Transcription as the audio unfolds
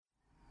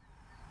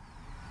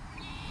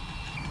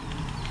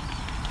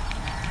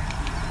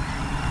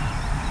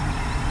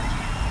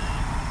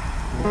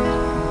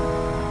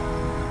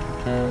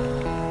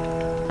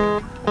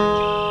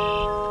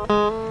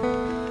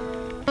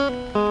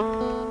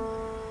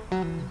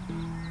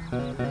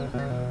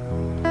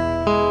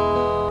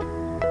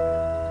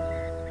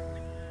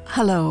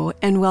Hello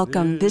and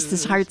welcome. This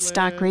is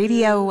Heartstock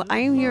Radio. I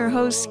am your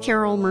host,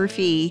 Carol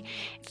Murphy.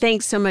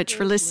 Thanks so much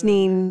for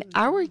listening.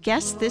 Our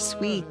guest this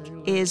week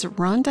is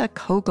Rhonda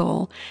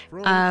Kogel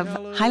of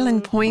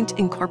Highland Point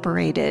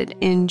Incorporated.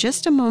 In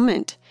just a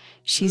moment,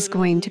 she's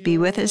going to be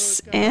with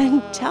us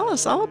and tell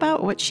us all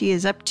about what she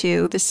is up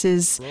to. This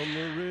is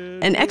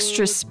an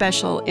extra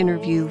special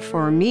interview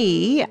for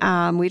me.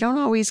 We don't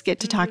always get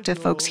to talk to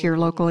folks here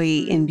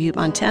locally in Butte,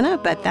 Montana,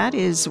 but that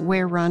is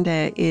where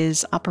Rhonda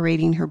is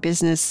operating her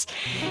business.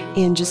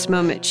 In just a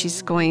moment,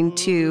 she's going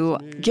to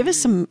give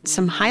us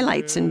some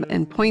highlights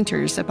and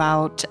pointers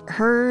about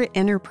her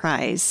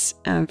enterprise.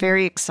 I'm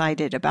very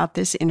excited about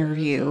this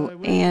interview.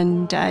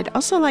 And I'd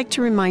also like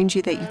to remind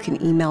you that you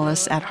can email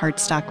us at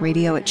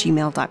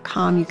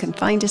heartstockradio@gmail.com. You can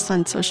find us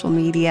on social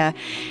media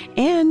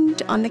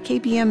and on the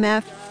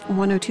KBMF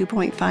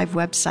 102.5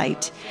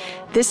 website.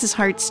 This is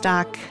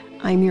Heartstock.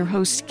 I'm your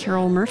host,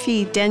 Carol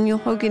Murphy. Daniel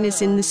Hogan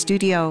is in the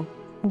studio.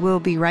 We'll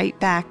be right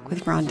back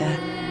with Rhonda.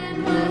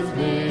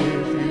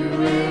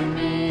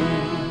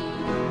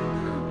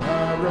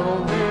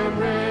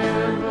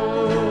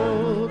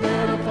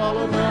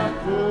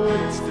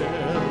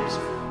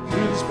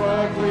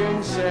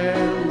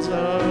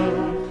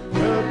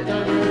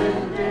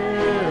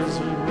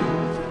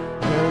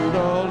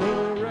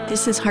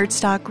 This is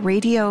Heartstock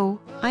Radio.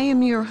 I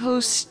am your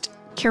host,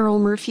 Carol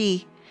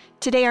Murphy.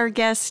 Today our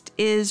guest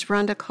is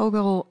Rhonda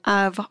Kogel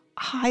of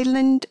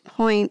Highland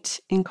Point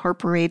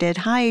Incorporated.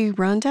 Hi,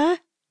 Rhonda.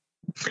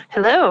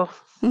 Hello.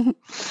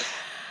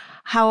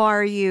 How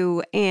are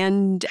you?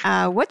 And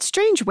what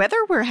strange weather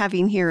we're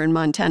having here in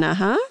Montana,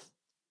 huh?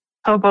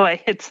 Oh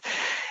boy, it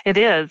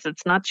is.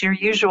 It's not your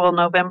usual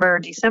November or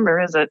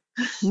December, is it?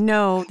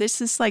 No,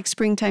 this is like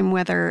springtime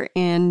weather,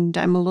 and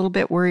I'm a little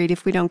bit worried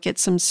if we don't get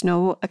some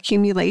snow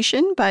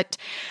accumulation, but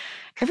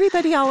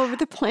everybody all over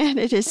the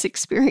planet is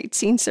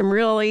experiencing some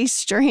really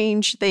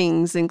strange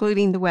things,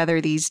 including the weather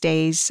these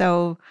days.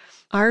 So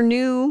our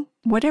new,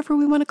 whatever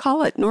we want to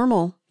call it,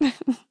 normal.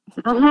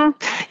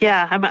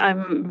 Yeah,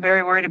 I'm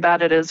very worried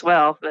about it as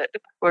well, but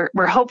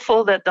we're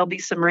hopeful that there'll be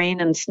some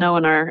rain and snow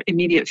in our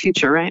immediate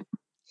future, right?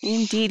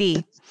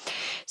 Indeedy.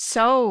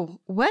 So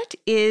what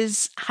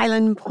is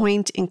Highland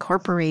Point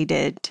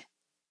Incorporated?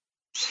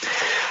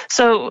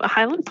 So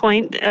Highland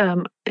Point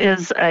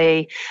is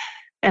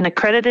an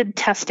accredited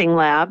testing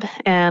lab,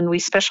 and we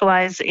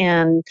specialize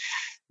in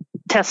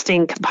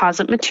testing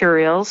composite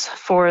materials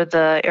for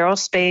the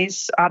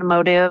aerospace,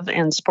 automotive,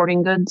 and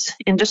sporting goods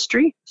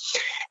industry.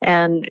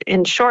 And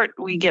in short,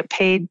 we get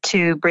paid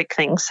to break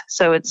things.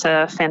 So it's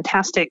a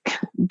fantastic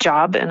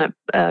job and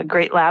a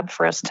great lab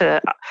for us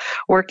to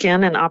work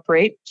in and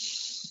operate.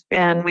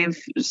 And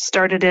we've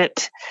started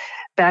it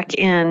back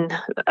in,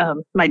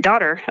 my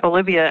daughter,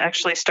 Olivia,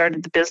 actually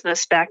started the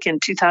business back in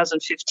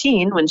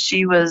 2015 when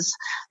she was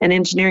an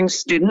engineering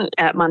student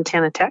at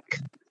Montana Tech.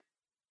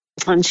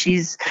 And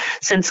she's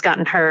since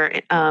gotten her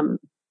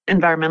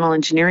environmental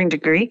engineering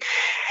degree.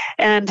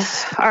 And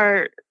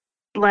our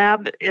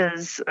lab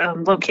is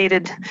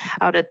located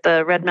out at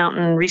the Red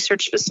Mountain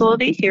Research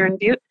Facility here in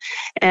Butte.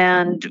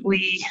 And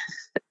we've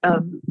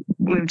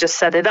just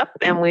set it up,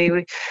 and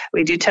we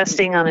do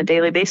testing on a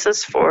daily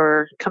basis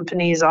for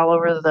companies all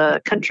over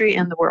the country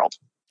and the world.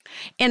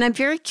 And I'm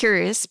very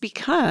curious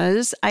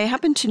because I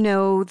happen to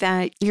know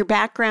that your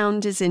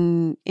background is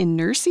in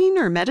nursing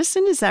or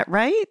medicine. Is that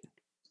right?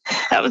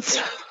 That was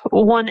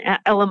one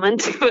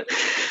element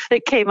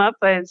that came up.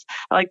 I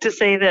like to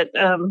say that,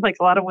 like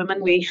a lot of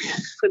women, we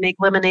make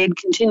lemonade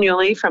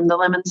continually from the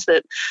lemons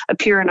that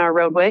appear in our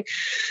roadway.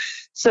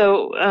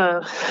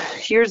 So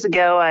years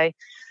ago, I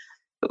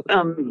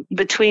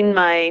between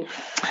my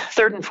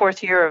third and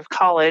fourth year of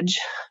college,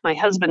 my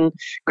husband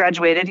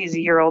graduated. He's a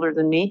year older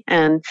than me,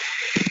 and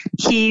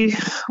we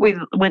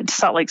went to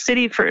Salt Lake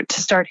City to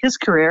start his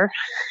career,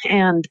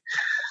 and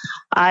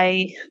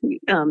I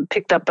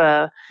picked up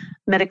a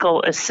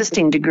medical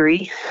assisting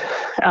degree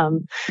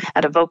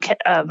at a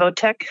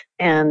Votech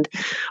and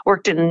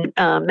worked in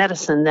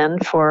medicine then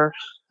for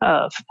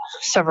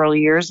several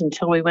years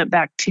until we went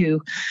back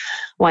to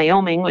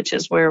Wyoming, which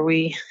is where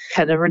we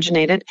had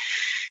originated.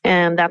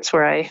 And that's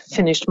where I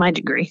finished my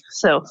degree.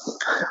 So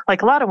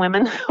like a lot of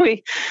women,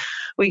 we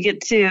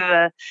get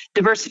to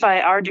diversify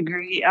our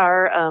degree,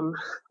 our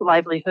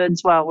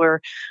livelihoods while we're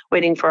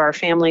waiting for our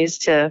families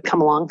to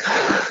come along.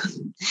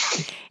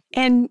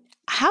 And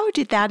how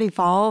did that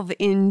evolve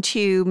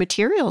into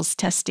materials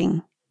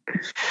testing?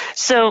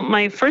 So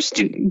my first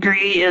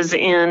degree is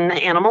in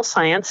animal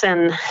science,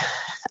 and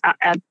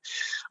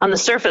on the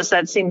surface,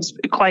 that seems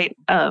quite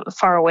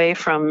far away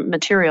from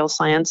material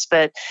science,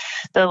 but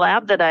the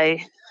lab that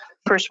I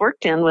first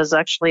worked in was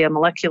actually a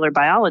molecular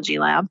biology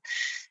lab.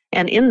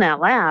 And in that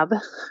lab,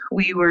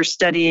 we were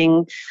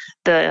studying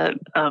the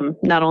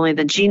not only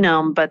the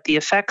genome, but the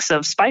effects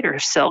of spider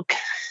silk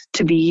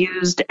to be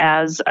used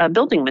as a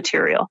building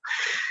material.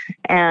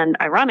 And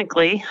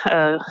ironically,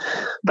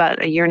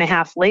 about a year and a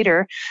half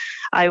later,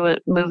 I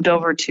moved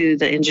over to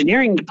the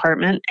engineering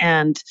department,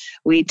 and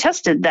we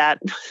tested that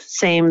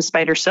same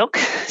spider silk.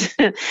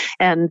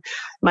 And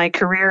my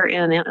career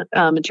in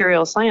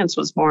material science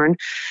was born.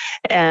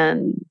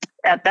 And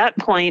at that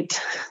point,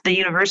 the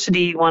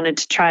university wanted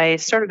to try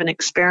sort of an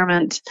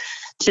experiment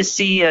to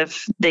see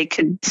if they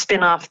could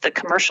spin off the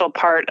commercial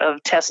part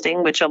of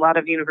testing, which a lot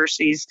of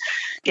universities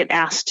get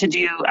asked to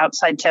do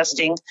outside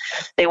testing.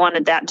 They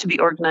wanted that to be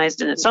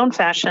organized in its own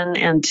fashion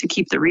and to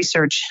keep the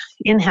research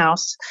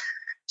in-house.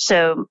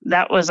 So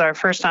that was our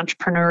first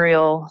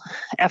entrepreneurial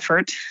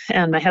effort.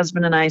 And my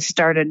husband and I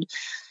started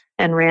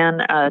and ran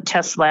a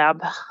test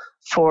lab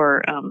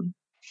for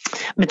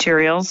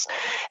materials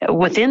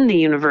within the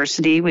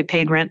university. We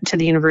paid rent to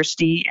the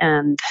university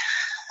and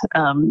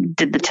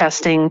did the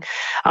testing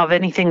of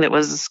anything that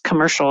was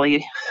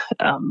commercially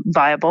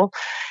viable.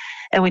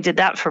 And we did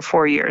that for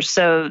 4 years.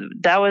 So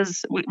that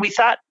was, we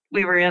thought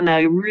we were in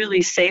a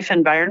really safe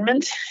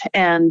environment,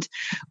 and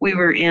we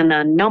were in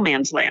a no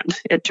man's land,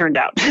 it turned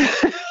out.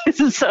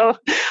 So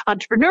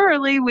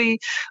entrepreneurially,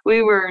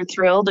 we were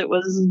thrilled. It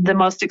was the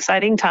most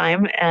exciting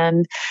time,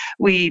 and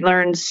we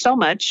learned so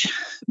much.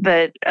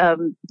 But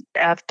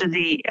after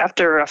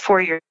a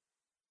 4-year,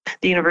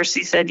 the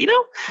university said,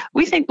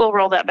 we think we'll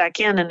roll that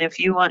back in. And if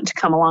you want to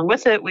come along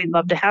with it, we'd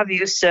love to have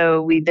you.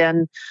 So we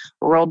then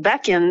rolled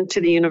back into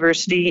the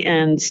university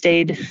and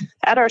stayed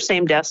at our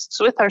same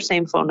desks with our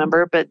same phone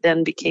number, but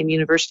then became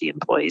university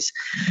employees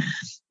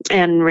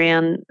and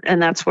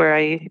that's where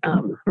I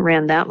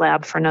ran that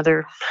lab for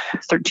another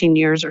 13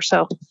 years or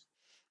so.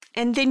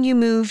 And then you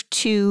moved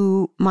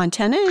to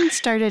Montana and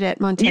started at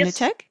Montana Yes.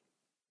 Tech?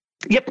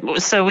 Yep.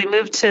 So we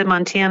moved to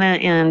Montana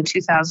in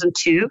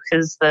 2002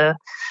 because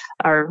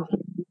our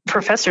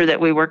professor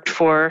that we worked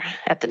for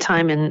at the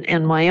time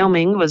in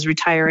Wyoming was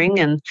retiring,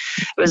 and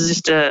it was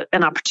just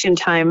an opportune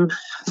time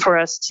for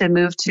us to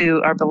move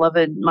to our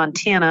beloved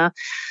Montana.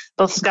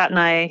 Both Scott and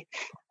I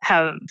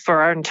have,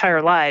 for our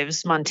entire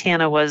lives,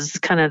 Montana was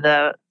kind of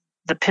the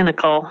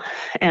pinnacle.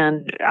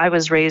 And I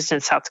was raised in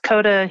South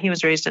Dakota. He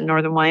was raised in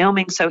northern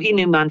Wyoming, so he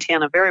knew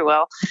Montana very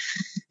well,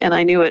 and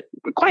I knew it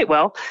quite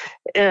well.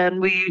 And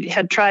we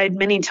had tried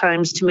many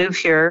times to move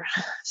here,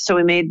 so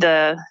we made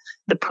the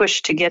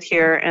push to get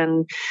here.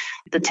 And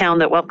the town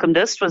that welcomed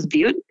us was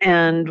Butte,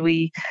 and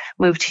we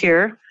moved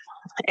here.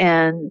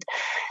 And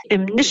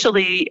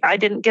initially, I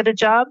didn't get a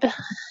job.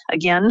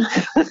 Again,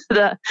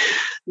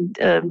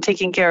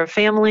 taking care of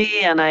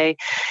family, and I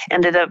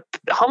ended up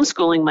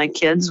homeschooling my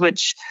kids,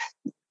 which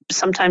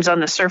sometimes on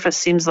the surface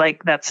seems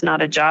like that's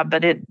not a job,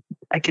 but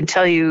I can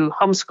tell you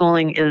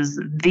homeschooling is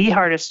the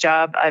hardest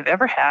job I've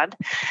ever had,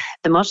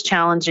 the most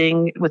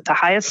challenging with the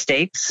highest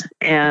stakes,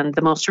 and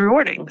the most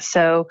rewarding.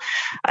 So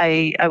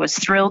I was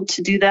thrilled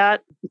to do that,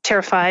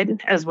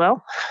 terrified as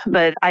well,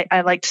 but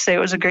I like to say it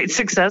was a great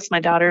success. My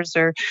daughters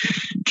are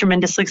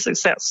tremendously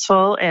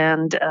successful,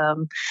 and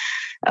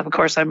of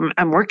course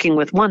I'm working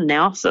with one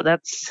now, so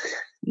that's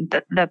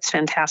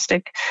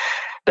fantastic.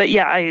 But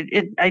yeah,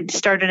 I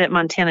started at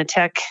Montana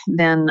Tech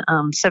then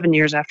 7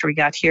 years after we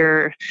got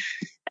here,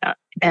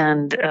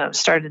 and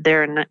started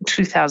there in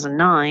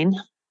 2009,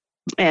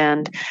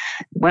 and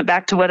went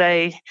back to what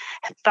I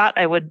thought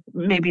I would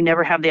maybe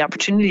never have the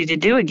opportunity to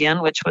do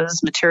again, which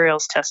was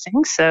materials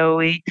testing.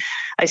 So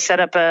I set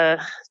up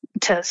a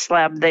test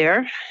lab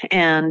there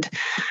and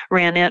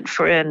ran it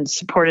and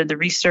supported the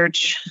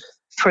research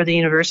for the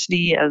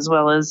university, as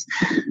well as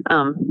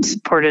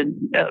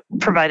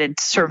provided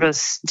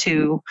service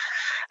to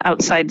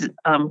outside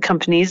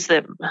companies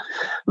that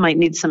might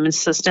need some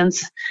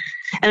assistance.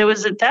 And it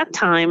was at that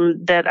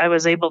time that I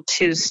was able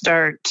to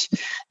start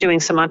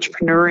doing some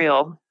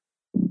entrepreneurial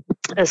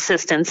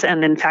assistance.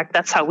 And in fact,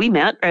 that's how we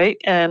met, right?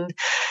 And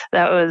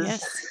that was,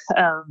 yes.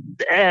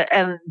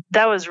 And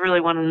that was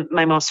really one of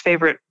my most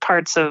favorite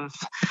parts of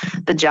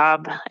the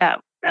job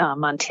at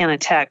Montana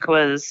Tech,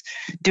 was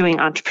doing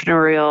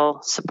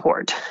entrepreneurial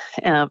support,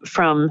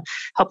 from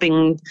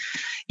helping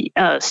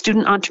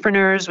student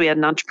entrepreneurs. We had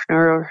an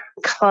entrepreneur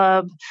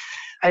club.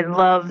 I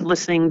love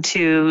listening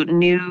to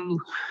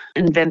new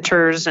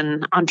inventors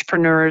and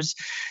entrepreneurs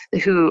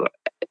who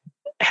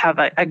have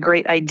a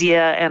great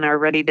idea and are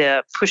ready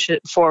to push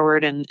it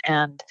forward. And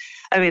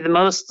I mean, the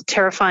most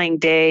terrifying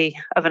day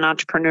of an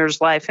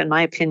entrepreneur's life, in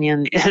my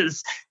opinion,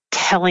 is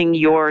telling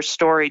your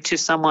story to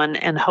someone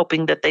and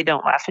hoping that they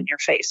don't laugh in your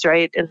face,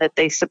 right? And that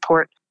they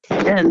support.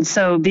 And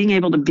so being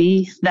able to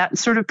be that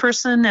sort of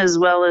person, as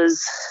well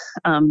as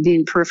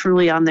being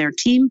peripherally on their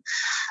team,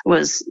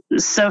 was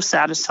so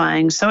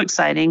satisfying, so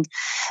exciting.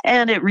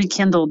 And it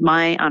rekindled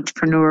my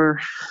entrepreneur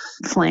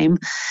flame.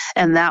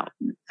 And that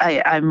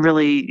I'm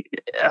really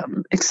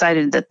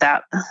excited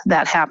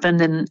that happened.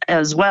 And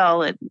as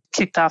well, it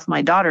kicked off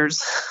my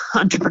daughter's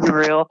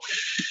entrepreneurial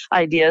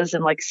ideas.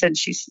 And like I said,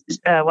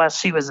 while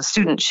she was a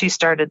student, she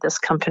started this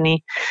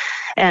company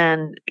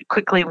and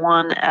quickly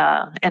won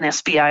an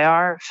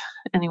SBIR.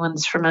 If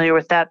anyone's familiar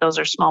with that, those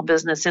are Small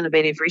Business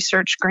Innovative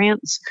Research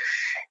Grants.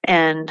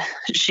 And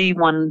she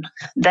won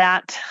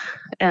that.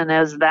 And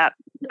as that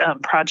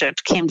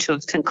project came to a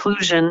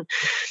conclusion,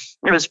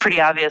 it was pretty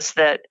obvious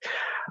that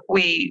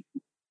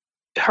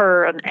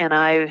her and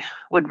I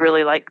would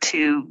really like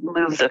to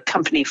move the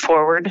company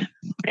forward.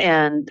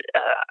 And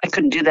I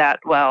couldn't do that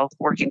while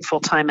working full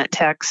time at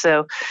Tech.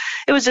 So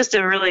it was just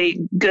a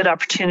really good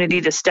opportunity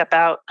to step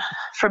out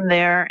from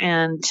there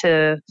and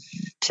to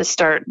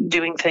start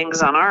doing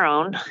things on our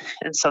own.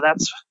 And so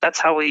that's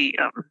how we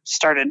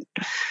started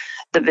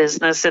the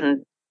business.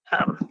 And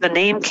the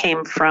name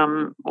came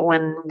from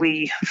when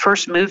we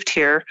first moved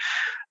here.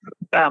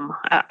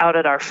 Out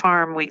at our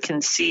farm, we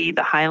can see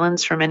the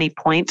highlands from any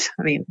point.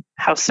 I mean,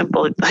 how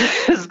simple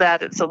is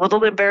that? It's a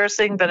little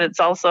embarrassing, but it's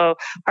also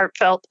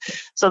heartfelt.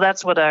 So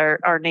that's what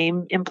our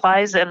name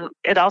implies. And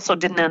it also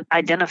didn't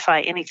identify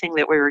anything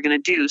that we were going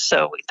to do.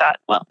 So we thought,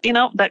 well,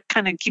 that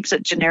kind of keeps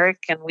it generic,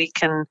 and we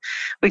can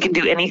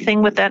do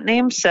anything with that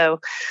name. So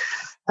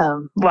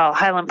while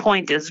Highland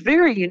Point is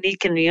very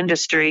unique in the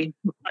industry,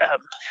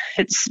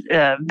 it's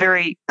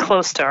very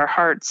close to our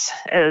hearts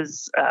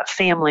as a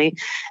family,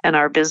 and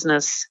our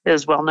business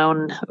is well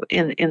known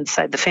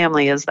inside the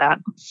family as that.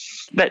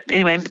 But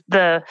anyway,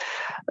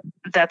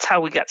 that's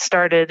how we got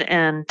started,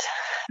 and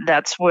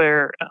that's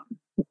where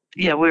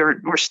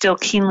we're still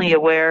keenly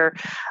aware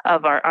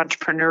of our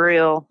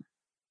entrepreneurial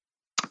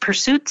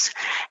pursuits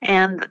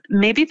and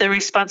maybe the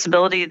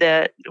responsibility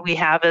that we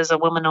have as a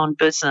woman-owned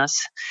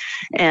business.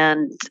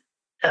 And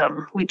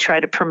we try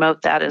to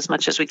promote that as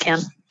much as we can.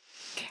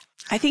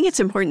 I think it's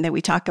important that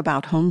we talk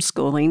about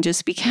homeschooling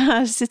just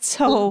because it's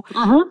so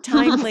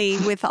timely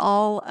with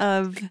all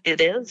of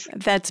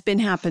that's been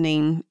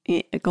happening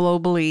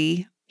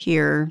globally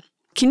here.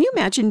 Can you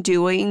imagine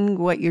doing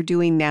what you're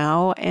doing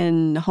now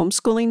and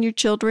homeschooling your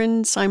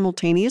children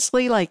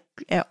simultaneously? Like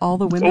all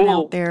the women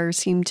out there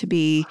seem to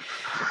be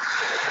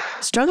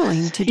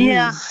struggling to do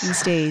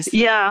these days.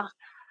 Yeah.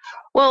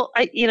 Well,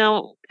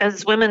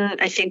 as women,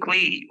 I think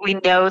we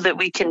know that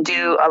we can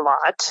do a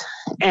lot,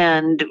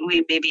 and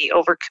we maybe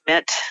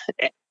overcommit,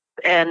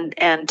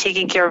 and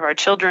taking care of our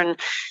children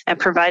and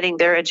providing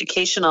their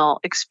educational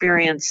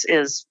experience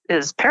is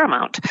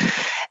paramount.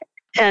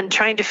 And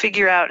trying to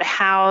figure out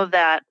how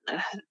that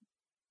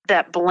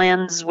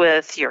blends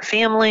with your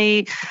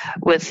family,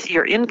 with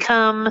your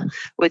income,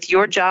 with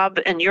your job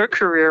and your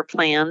career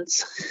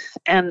plans.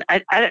 And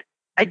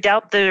I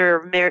doubt there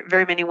are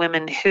very many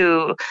women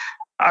who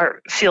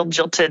feel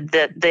jilted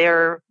that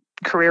their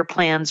career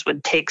plans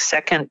would take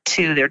second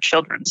to their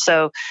children.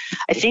 So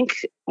I think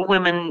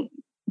women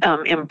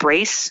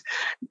embrace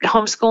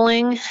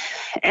homeschooling,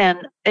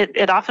 and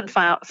it often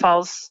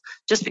falls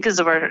just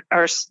because of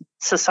our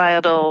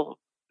societal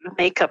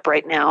makeup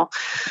right now.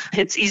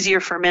 It's easier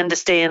for men to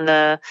stay in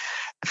the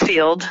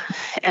field,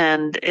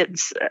 and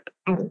it's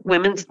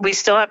women. We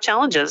still have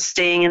challenges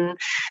staying in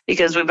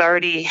because we've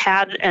already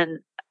had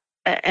an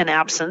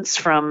absence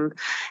from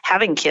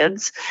having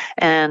kids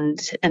and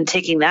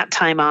taking that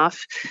time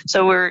off.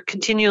 So we're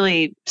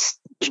continually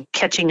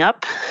catching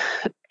up.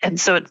 And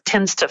so it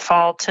tends to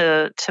fall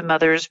to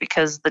mothers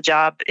because the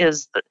job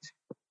is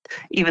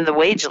even the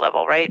wage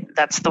level, right?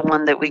 That's the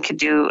one that we could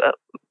do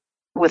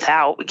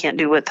without. We can't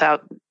do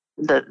without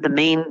the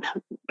main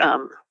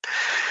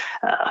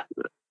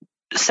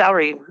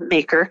salary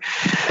maker.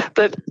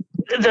 But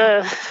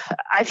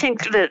I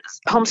think that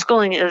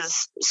homeschooling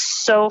is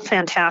so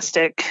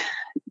fantastic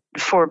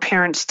for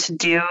parents to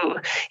do,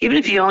 even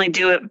if you only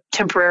do it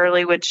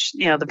temporarily, which,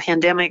 the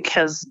pandemic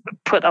has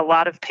put a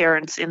lot of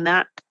parents in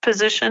that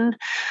position.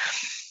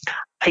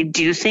 I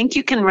do think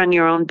you can run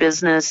your own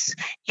business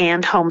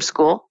and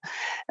homeschool.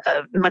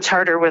 Much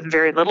harder with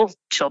very little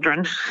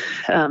children.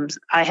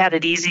 I had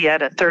it easy. I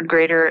had a 3rd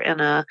grader and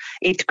a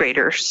 8th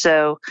grader.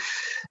 So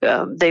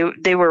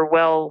they were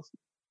well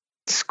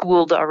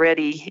schooled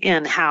already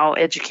in how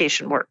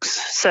education works.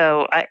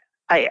 So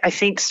I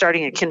think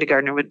starting a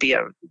kindergartner would be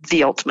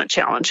the ultimate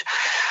challenge.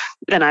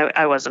 And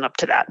I wasn't up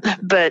to that.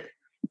 But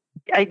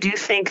I do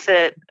think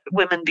that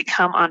women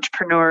become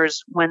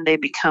entrepreneurs when they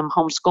become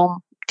homeschool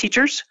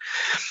teachers.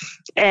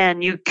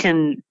 And you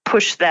can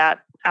push that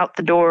out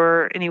the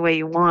door any way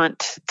you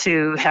want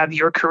to have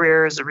your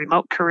career as a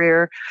remote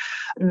career,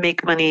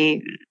 make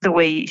money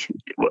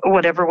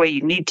whatever way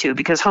you need to,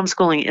 because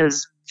homeschooling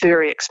is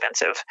very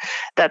expensive.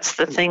 That's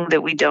the thing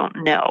that we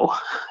don't know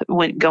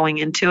when going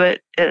into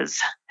it, is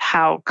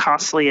how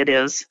costly it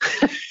is.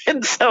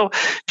 And so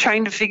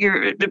trying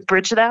to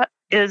bridge that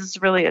is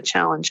really a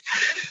challenge.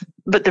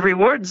 But the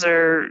rewards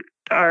are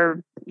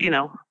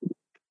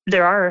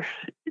there are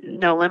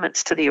no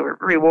limits to the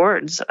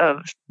rewards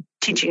of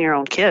teaching your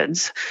own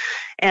kids.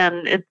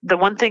 And the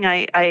one thing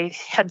I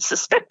had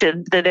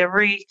suspected that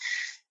every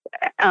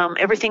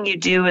everything you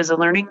do is a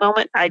learning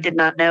moment. I did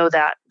not know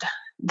that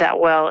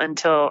well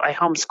until I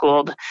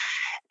homeschooled.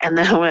 And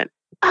then I went,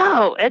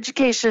 oh,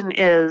 education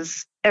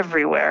is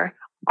everywhere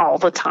all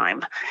the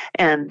time.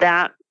 And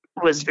that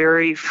was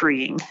very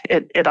freeing.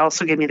 It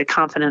also gave me the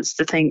confidence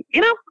to think,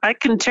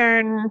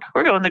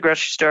 we're going to the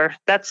grocery store.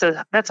 That's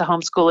a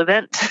homeschool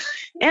event.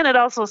 And it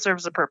also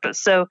serves a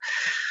purpose. So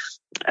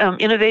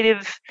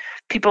innovative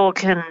people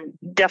can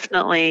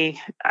definitely,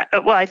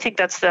 I think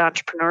that's the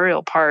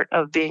entrepreneurial part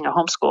of being a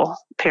homeschool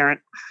parent,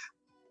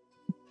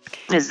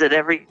 is that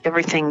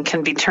everything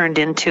can be turned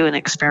into an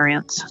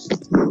experience.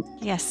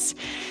 Yes.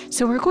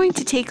 So we're going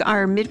to take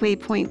our midway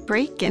point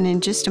break, and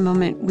in just a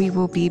moment, we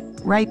will be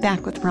right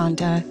back with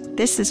Rhonda.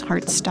 This is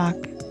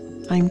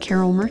Heartstock. I'm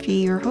Carol Murphy,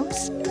 your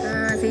host.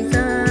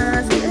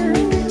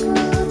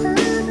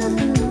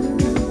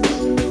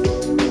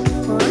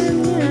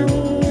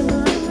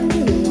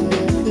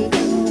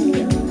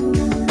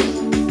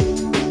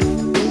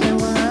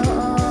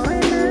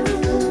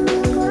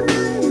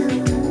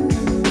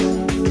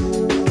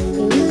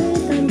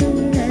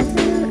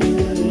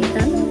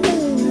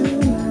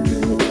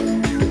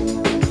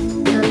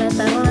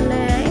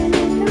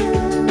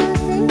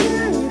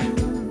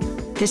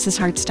 This is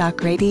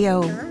Heartstock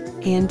Radio,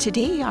 and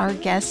today our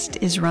guest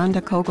is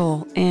Rhonda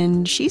Kogel,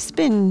 and she's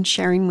been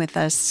sharing with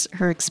us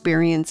her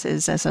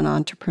experiences as an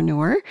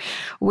entrepreneur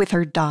with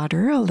her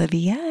daughter,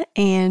 Olivia,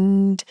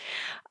 and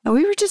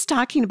we were just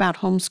talking about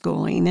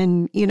homeschooling,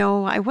 and,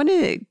 I want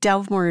to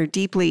delve more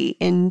deeply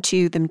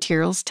into the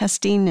materials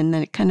testing and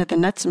the kind of the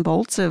nuts and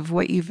bolts of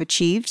what you've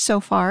achieved so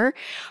far.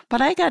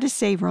 But I got to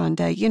say,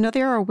 Rhonda,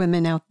 there are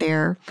women out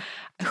there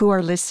who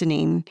are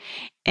listening.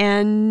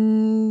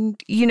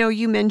 And,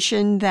 you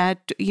mentioned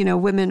that,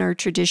 women are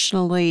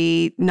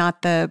traditionally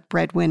not the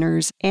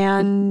breadwinners.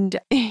 And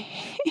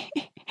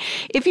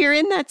if you're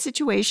in that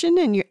situation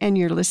and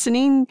you're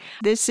listening,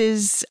 this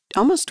is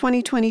almost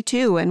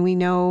 2022. And we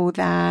know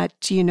that,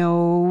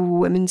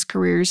 women's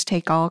careers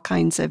take all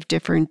kinds of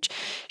different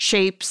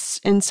shapes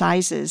and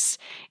sizes.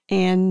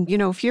 And,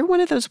 if you're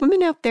one of those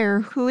women out there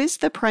who is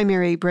the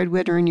primary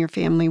breadwinner in your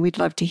family, we'd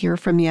love to hear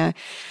from you.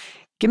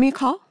 Give me a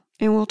call.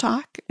 And we'll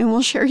talk and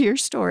we'll share your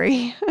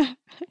story.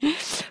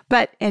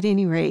 But at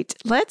any rate,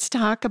 let's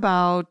talk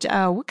about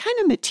what kind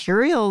of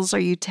materials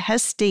are you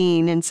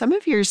testing and some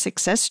of your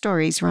success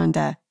stories,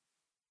 Rhonda.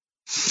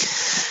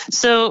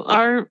 So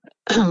our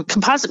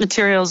composite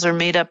materials are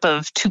made up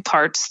of two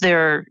parts.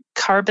 They're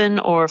carbon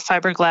or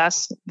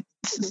fiberglass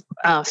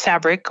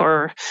fabric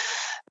or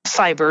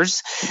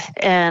fibers,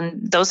 and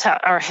those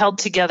are held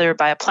together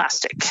by a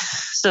plastic.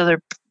 So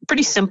they're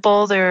pretty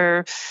simple. They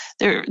were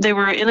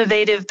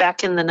innovative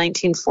back in the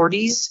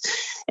 1940s,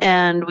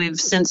 and we've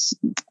since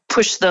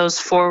pushed those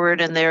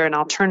forward, and they're an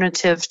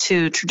alternative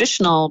to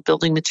traditional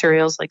building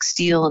materials like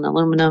steel and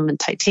aluminum and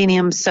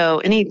titanium. So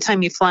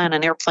anytime you fly on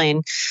an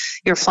airplane,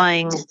 you're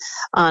flying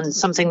on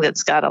something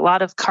that's got a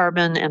lot of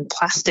carbon and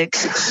plastic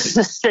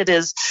that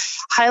is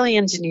highly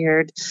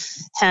engineered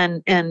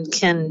and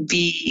can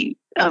be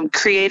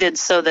created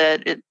so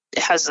that it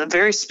has a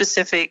very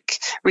specific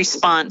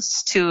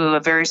response to a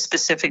very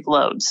specific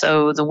load.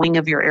 So the wing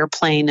of your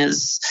airplane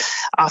is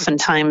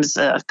oftentimes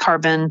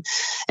carbon,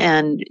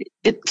 and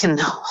it can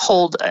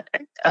hold,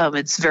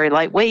 it's very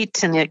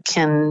lightweight, and it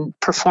can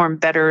perform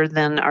better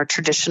than our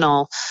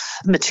traditional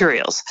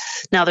materials.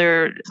 Now,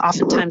 they're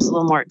oftentimes a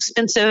little more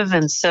expensive,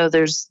 and so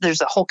there's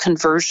a whole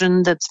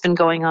conversion that's been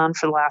going on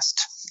for the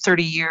last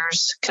 30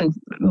 years,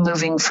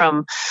 moving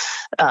from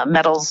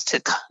metals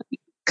to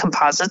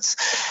composites.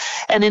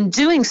 And in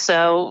doing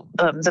so,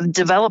 the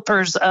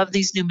developers of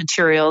these new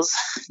materials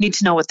need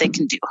to know what they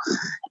can do.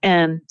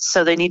 And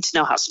so they need to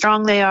know how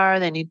strong they are.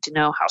 They need to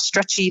know how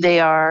stretchy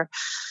they are,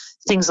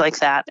 things like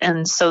that.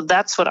 And so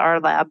that's what our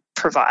lab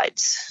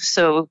provides.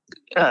 So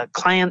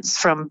clients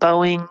from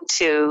Boeing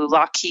to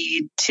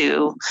Lockheed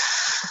to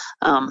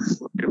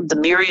the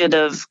myriad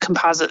of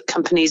composite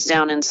companies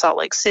down in Salt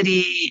Lake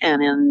City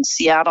and in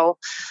Seattle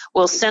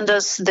will send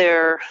us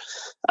a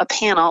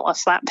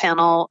flat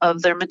panel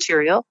of their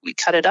material. We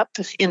cut it up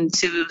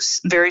into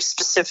very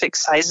specific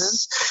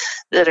sizes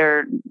that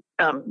are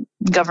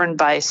governed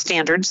by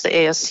standards, the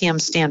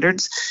ASTM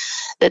standards,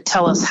 that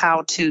tell us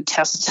how to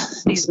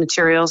test these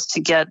materials to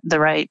get the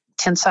right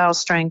tensile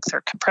strength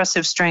or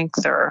compressive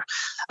strength or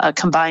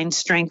combined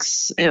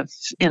strengths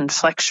in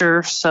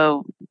flexure.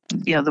 So,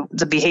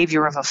 the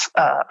behavior of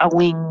a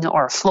wing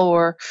or a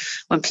floor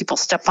when people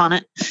step on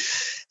it.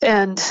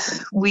 And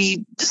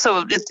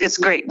it's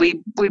great.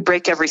 We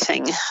break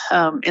everything.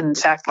 In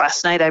fact,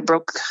 last night I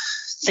broke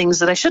things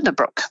that I shouldn't have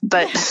broke,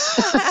 but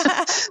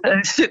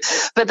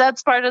but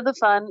that's part of the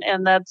fun,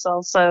 and that's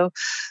also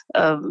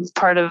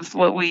part of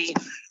what we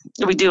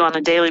do on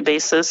a daily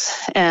basis.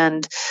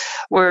 And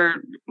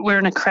we're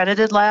an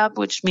accredited lab,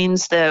 which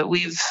means that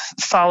we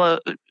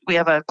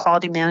have a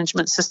quality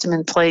management system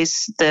in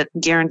place that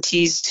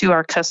guarantees to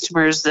our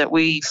customers that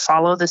we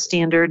follow the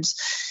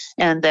standards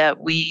and that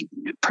we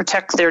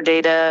protect their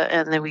data,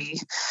 and that we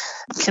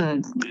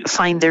can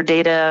find their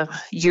data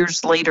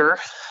years later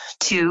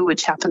 2,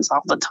 which happens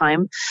all the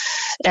time.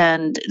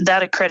 And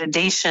that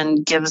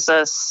accreditation gives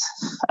us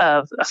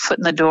a foot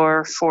in the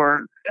door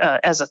for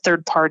as a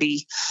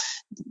third-party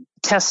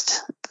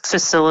test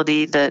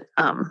facility that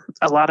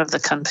a lot of the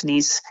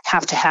companies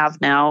have to have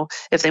now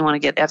if they want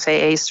to get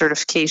FAA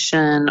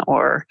certification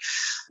or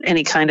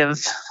any kind of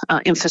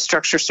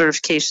infrastructure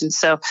certification.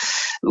 So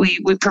we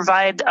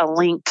provide a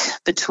link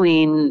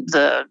between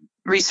the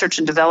research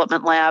and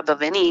development lab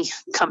of any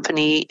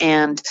company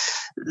and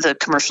the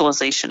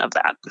commercialization of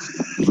that.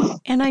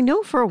 And I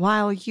know for a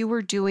while you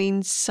were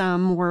doing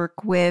some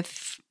work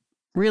with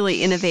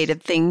really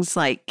innovative things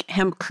like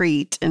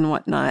hempcrete and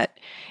whatnot.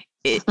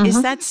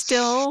 Is that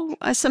still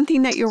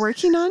something that you're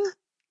working on?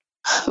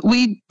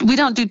 We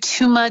don't do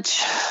too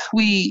much.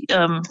 We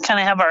kind of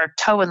have our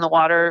toe in the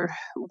water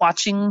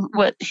watching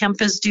what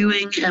hemp is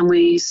doing, and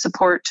we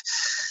support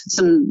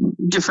some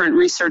different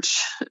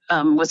research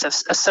with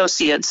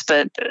associates,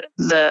 but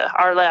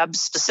our lab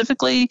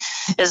specifically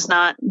is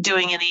not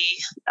doing any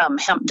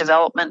hemp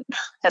development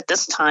at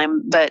this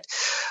time, but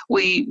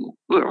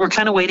we're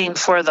kind of waiting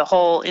for the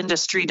whole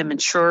industry to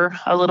mature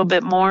a little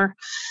bit more,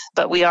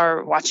 but we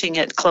are watching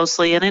it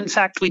closely. And in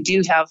fact, we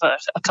do have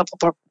a couple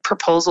of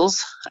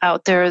proposals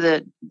out there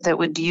that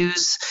would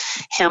use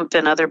hemp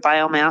and other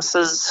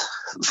biomasses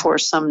for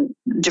some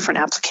different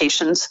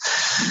applications.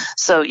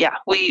 So yeah,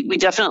 we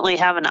definitely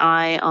have an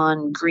eye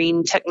on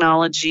green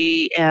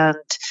technology and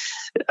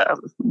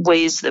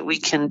ways that we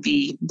can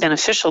be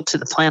beneficial to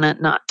the planet,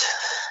 not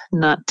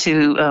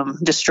to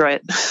destroy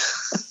it.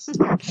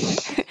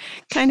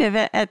 Kind of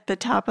at the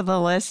top of the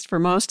list for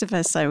most of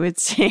us, I would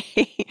say.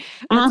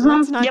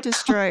 Let's not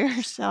destroy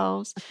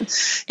ourselves.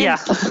 Yeah.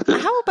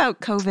 How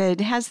about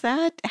COVID? Has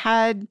that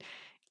had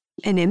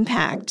an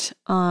impact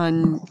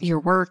on your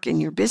work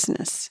and your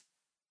business?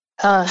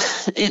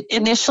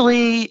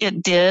 Initially,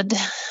 it did.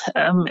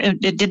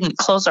 It didn't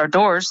close our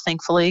doors,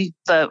 thankfully.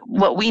 But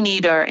what we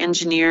need are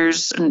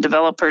engineers and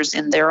developers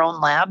in their own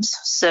labs.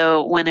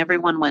 So when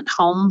everyone went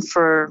home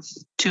for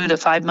 2 to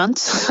 5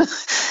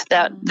 months,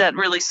 that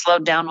really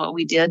slowed down what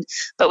we did.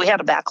 But we had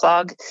a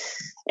backlog.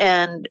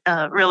 And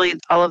really,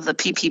 all of the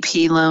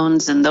PPP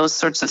loans and those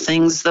sorts of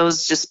things,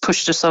 those just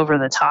pushed us over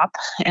the top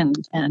and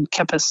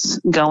kept us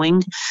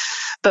going.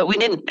 But we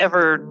didn't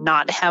ever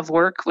not have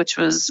work, we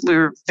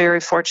were very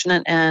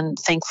fortunate and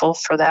thankful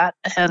for that.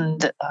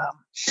 And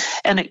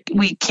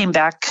we came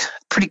back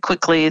pretty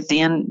quickly at the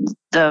end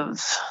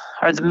of,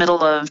 or the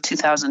middle of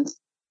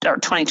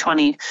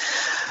 2020.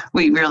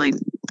 We really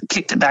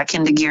kicked it back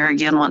into gear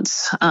again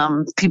once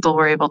people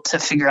were able to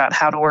figure out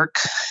how to work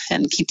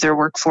and keep their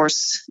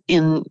workforce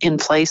in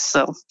place.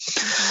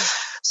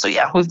 So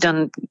yeah, we've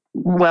done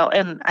well.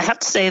 And I have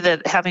to say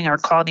that having our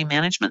quality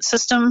management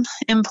system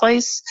in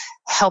place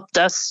helped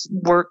us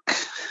work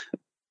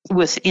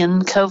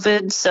within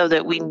COVID so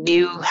that we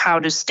knew how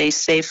to stay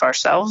safe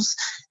ourselves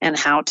and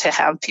how to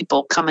have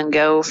people come and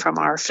go from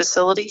our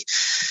facility.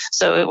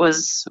 So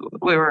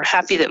we were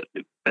happy that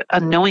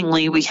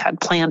unknowingly we had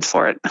planned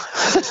for it.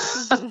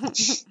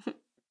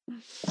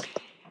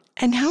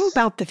 And how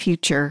about the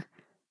future?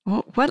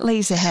 What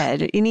lays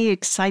ahead? Any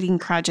exciting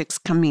projects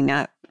coming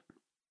up?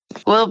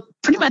 Well,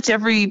 pretty much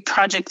every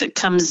project that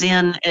comes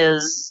in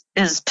is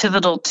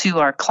pivotal to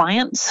our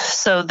clients.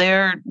 So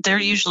they're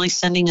usually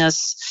sending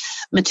us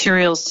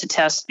materials to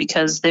test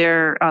because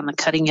they're on the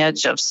cutting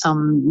edge of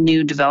some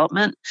new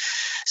development.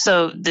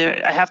 So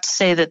I have to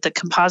say that the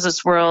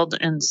composites world,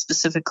 and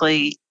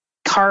specifically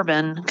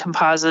carbon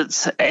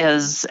composites,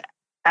 is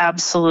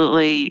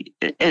absolutely,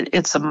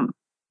 it's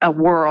a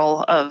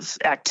whirl of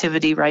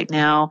activity right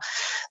now.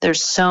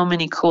 There's so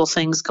many cool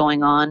things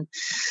going on,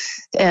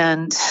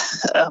 and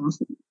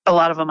a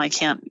lot of them I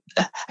can't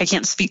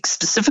speak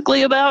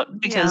specifically about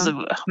because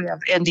we have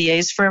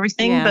NDAs for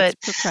everything. Yeah, but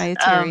it's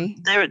proprietary.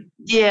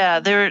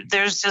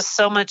 There's just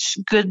so much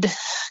good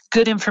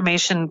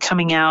information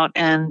coming out,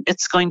 and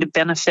it's going to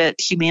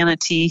benefit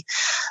humanity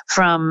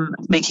from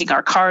making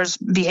our cars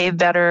behave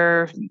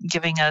better,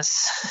 giving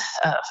us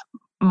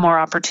more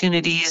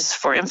opportunities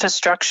for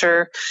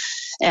infrastructure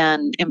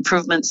and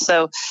improvements.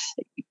 So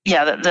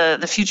yeah,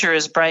 the future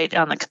is bright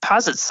on the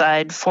composite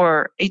side.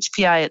 For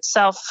HPI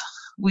itself,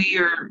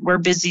 we're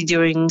busy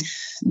doing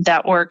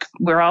that work.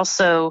 We're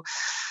also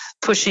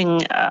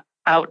pushing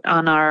out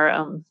on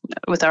our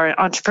with our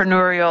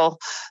entrepreneurial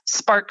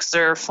sparks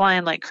are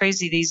flying like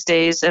crazy these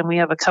days, and we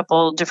have a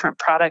couple different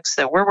products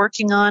that we're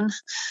working on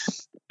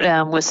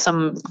with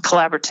some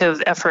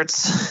collaborative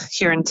efforts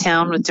here in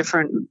town with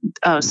different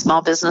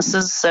small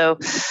businesses. So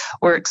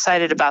we're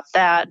excited about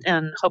that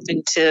and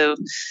hoping to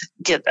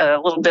get a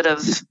little bit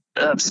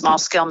of small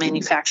scale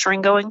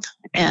manufacturing going,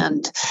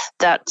 and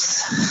that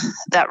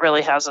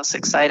really has us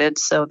excited.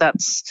 So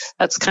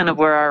that's kind of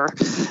where our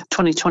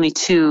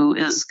 2022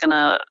 is going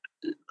to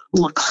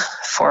look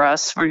for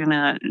us. We're going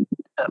to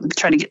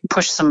try to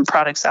push some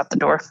products out the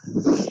door.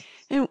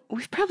 And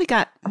we've probably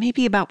got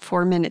maybe about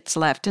 4 minutes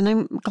left. And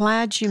I'm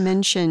glad you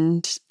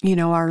mentioned,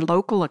 our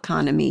local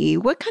economy.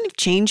 What kind of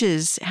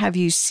changes have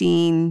you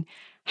seen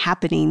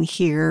happening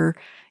here?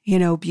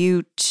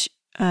 Butte,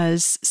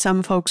 as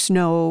some folks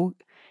know,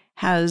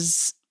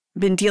 has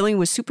been dealing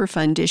with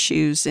Superfund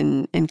issues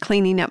and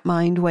cleaning up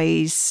mine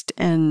waste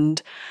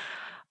and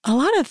a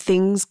lot of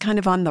things kind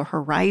of on the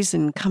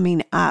horizon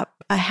coming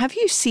up. Have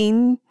you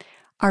seen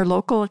our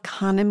local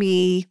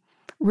economy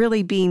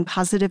really being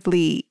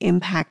positively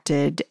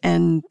impacted?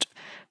 And,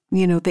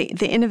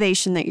 the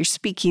innovation that you're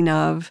speaking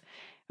of,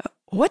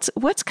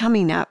 what's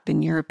coming up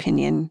in your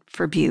opinion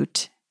for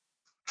Butte?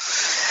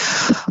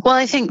 Well,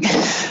 I think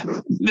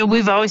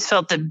we've always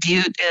felt that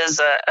Butte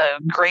is a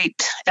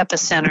great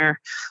epicenter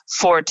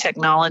for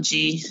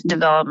technology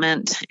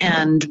development,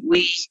 and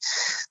we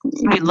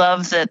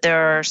love that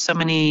there are so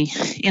many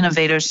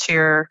innovators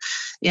here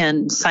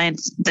in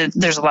science.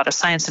 There's a lot of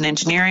science and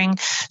engineering,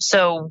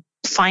 so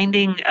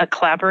finding a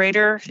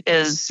collaborator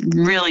is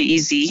really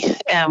easy,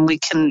 and we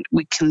can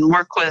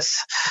work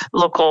with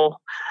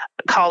local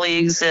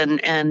colleagues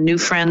and new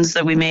friends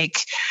that we make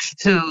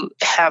who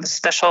have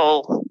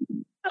special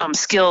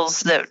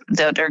skills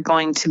that are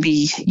going to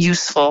be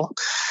useful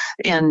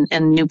in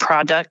new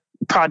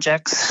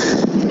projects.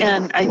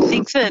 And I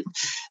think that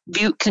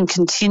Butte can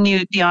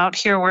continue, out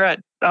here, we're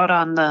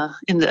out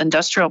in the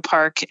industrial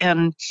park,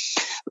 and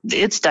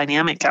it's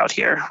dynamic out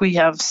here. We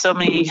have so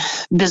many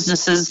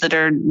businesses that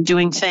are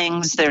doing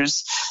things.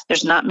 There's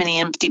not many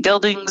empty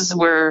buildings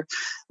where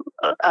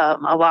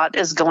a lot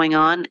is going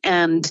on,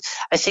 and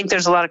I think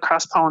there's a lot of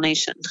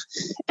cross-pollination,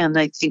 and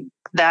I think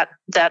that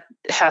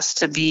has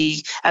to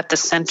be at the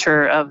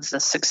center of the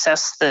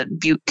success that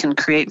Butte can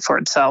create for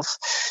itself,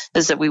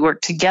 is that we work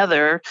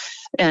together.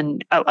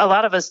 And a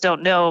lot of us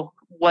don't know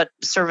what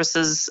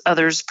services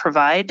others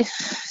provide,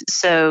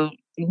 so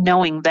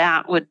knowing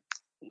that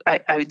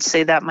I would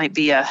say that might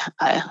be a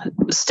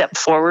step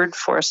forward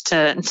for us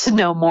to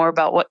know more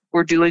about what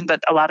we're doing.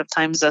 But a lot of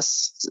times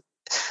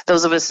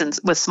those of us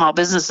with small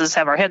businesses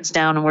have our heads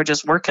down and we're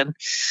just working.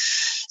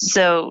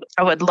 So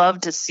I would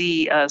love to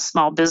see a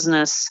small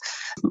business,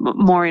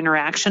 more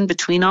interaction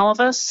between all of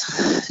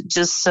us,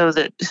 just so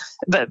that,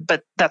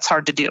 but that's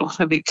hard to do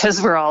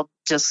because we're all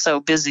just so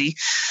busy.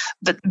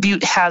 But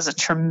Butte has a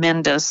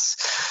tremendous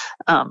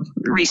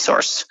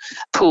resource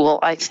pool,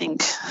 I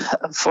think,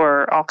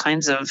 for all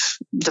kinds of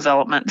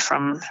development,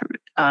 from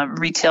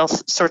retail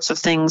sorts of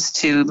things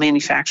to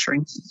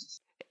manufacturing.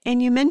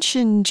 And you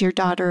mentioned your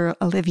daughter,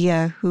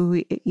 Olivia,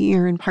 who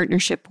you're in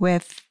partnership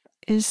with.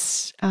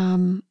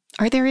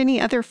 Are there any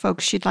other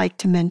folks you'd like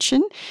to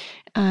mention?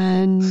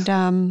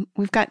 And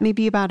we've got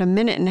maybe about a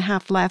minute and a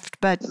half left,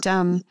 but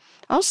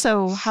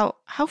also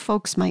how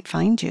folks might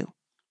find you.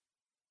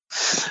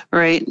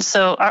 Right.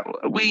 So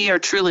we are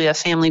truly a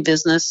family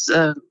business.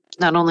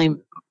 Not only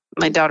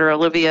my daughter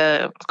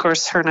Olivia, of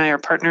course, her and I are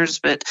partners,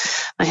 but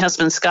my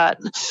husband Scott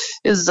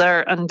is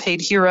our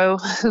unpaid hero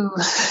who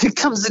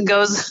comes and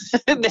goes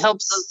and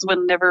helps us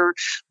whenever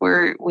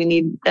we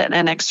need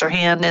an extra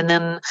hand. And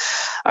then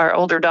our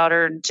older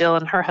daughter Jill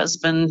and her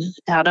husband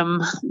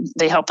Adam,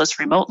 they help us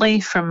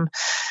remotely from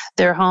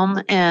their home.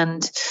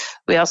 And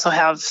we also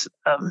have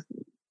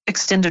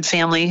extended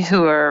family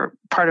who are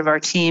part of our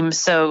team.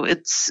 So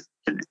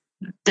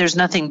there's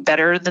nothing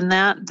better than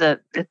that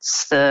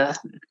it's the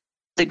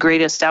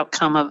greatest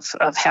outcome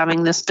of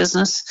having this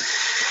business.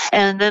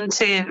 And then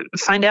to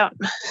find out,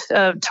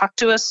 talk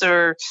to us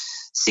or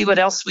see what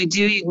else we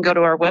do, you can go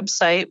to our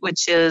website,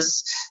 which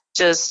is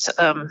just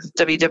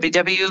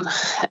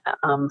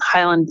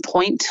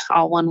www.highlandpoint,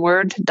 all one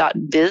word,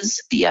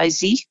 .biz,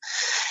 B-I-Z.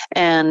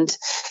 And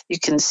you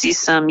can see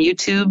some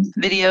YouTube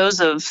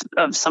videos of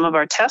some of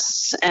our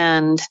tests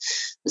and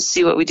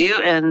see what we do.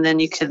 And then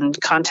you can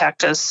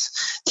contact us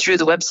through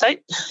the website,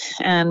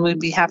 and we'd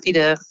be happy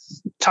to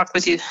talk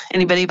with you,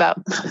 anybody, about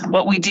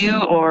what we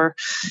do, or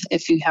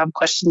if you have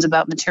questions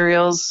about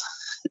materials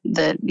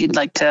that you'd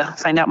like to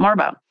find out more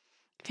about.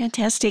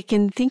 Fantastic.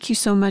 And thank you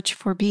so much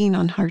for being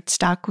on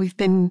Heartstock. We've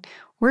been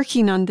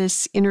working on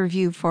this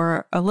interview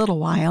for a little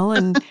while,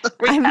 and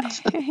I'm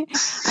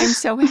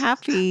so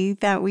happy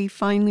that we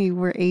finally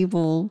were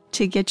able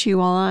to get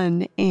you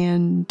on,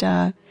 and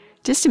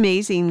just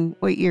amazing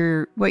what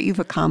you've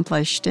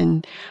accomplished.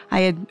 And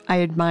I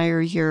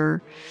admire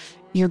your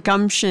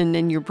gumption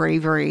and your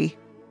bravery.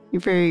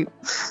 You're very,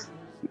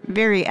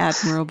 very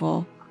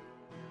admirable.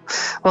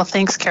 Well,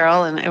 thanks,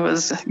 Carol, and it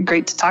was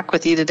great to talk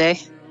with you today.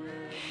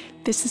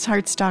 This is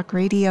Heartstock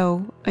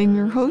Radio. I'm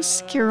your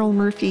host, Carol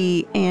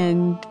Murphy,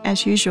 and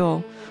as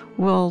usual,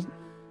 we'll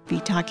be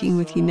talking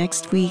with you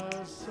next week.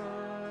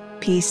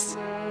 Peace.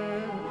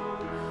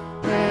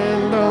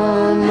 And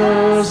on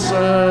the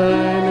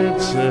sign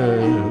it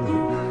said,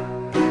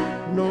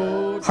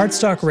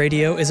 Heartstock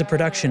Radio is a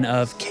production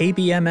of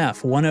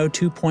KBMF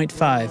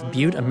 102.5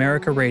 Butte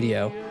America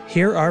Radio.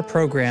 Hear our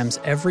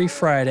programs every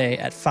Friday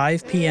at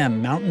 5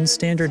 p.m. Mountain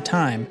Standard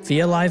Time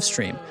via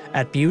livestream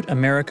at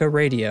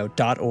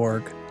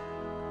butteamericaradio.org.